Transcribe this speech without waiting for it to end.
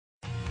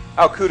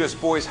Al-Quds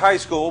Boys High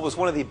School was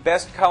one of the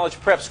best college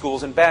prep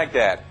schools in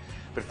Baghdad,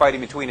 but fighting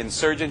between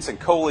insurgents and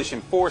coalition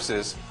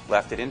forces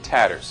left it in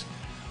tatters.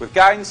 With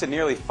guidance and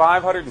nearly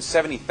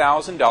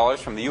 $570,000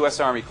 from the U.S.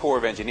 Army Corps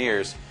of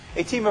Engineers,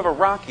 a team of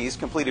Iraqis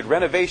completed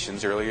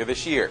renovations earlier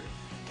this year.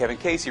 Kevin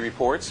Casey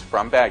reports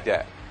from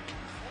Baghdad.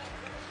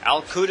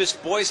 Al-Quds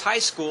Boys High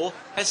School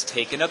has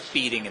taken a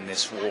beating in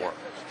this war.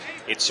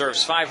 It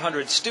serves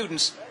 500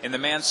 students in the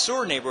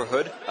Mansour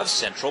neighborhood of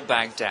central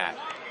Baghdad.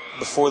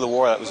 Before the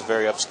war, that was a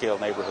very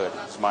upscale neighborhood,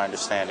 is my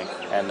understanding.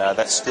 And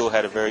that school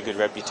had a very good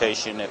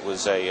reputation. It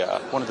was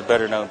one of the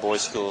better-known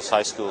boys' schools,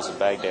 high schools in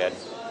Baghdad.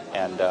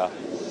 And, of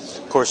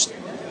course,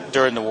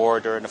 during the war,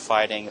 during the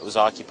fighting, it was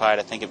occupied,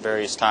 I think, at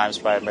various times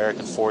by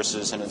American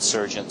forces and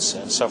insurgents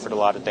and suffered a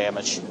lot of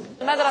damage.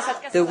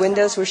 The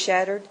windows were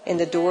shattered and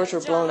the doors were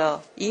blown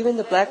off. Even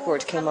the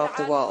blackboards came off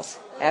the walls.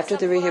 After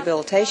the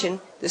rehabilitation,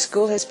 the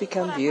school has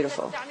become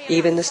beautiful.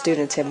 Even the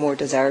students have more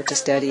desire to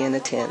study and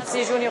attend.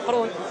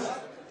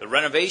 The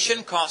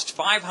renovation cost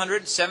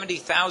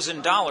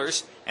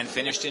 $570,000 and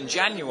finished in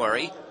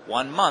January,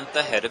 1 month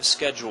ahead of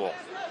schedule.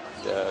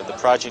 The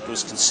project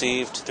was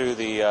conceived through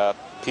the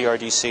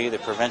PRDC, the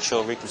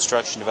Provincial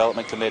Reconstruction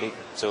Development Committee.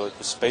 So it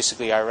was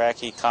basically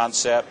Iraqi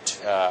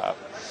concept.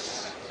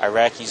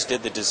 Iraqis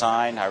did the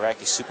design,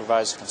 Iraqis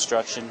supervised the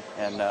construction,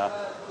 and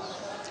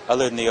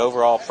other than the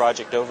overall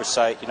project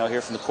oversight,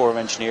 here from the Corps of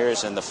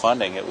Engineers and the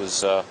funding, it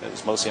was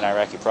mostly an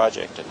Iraqi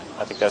project, and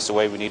I think that's the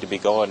way we need to be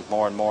going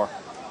more and more.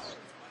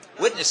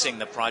 Witnessing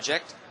the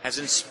project has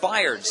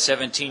inspired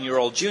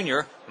 17-year-old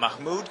junior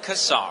Mahmoud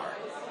Kassar.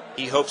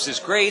 He hopes his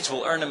grades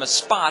will earn him a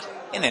spot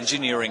in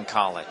engineering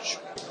college.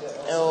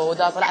 If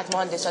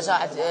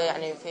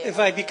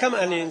I become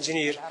an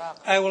engineer,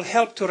 I will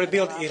help to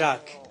rebuild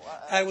Iraq.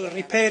 I will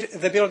repair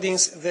the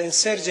buildings the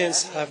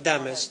insurgents have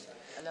damaged.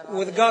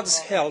 With God's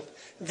help,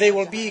 they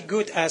will be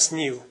good as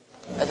new.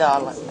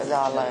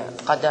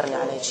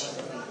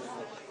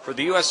 For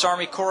the U.S.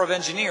 Army Corps of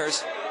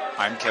Engineers,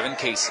 I'm Kevin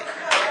Casey.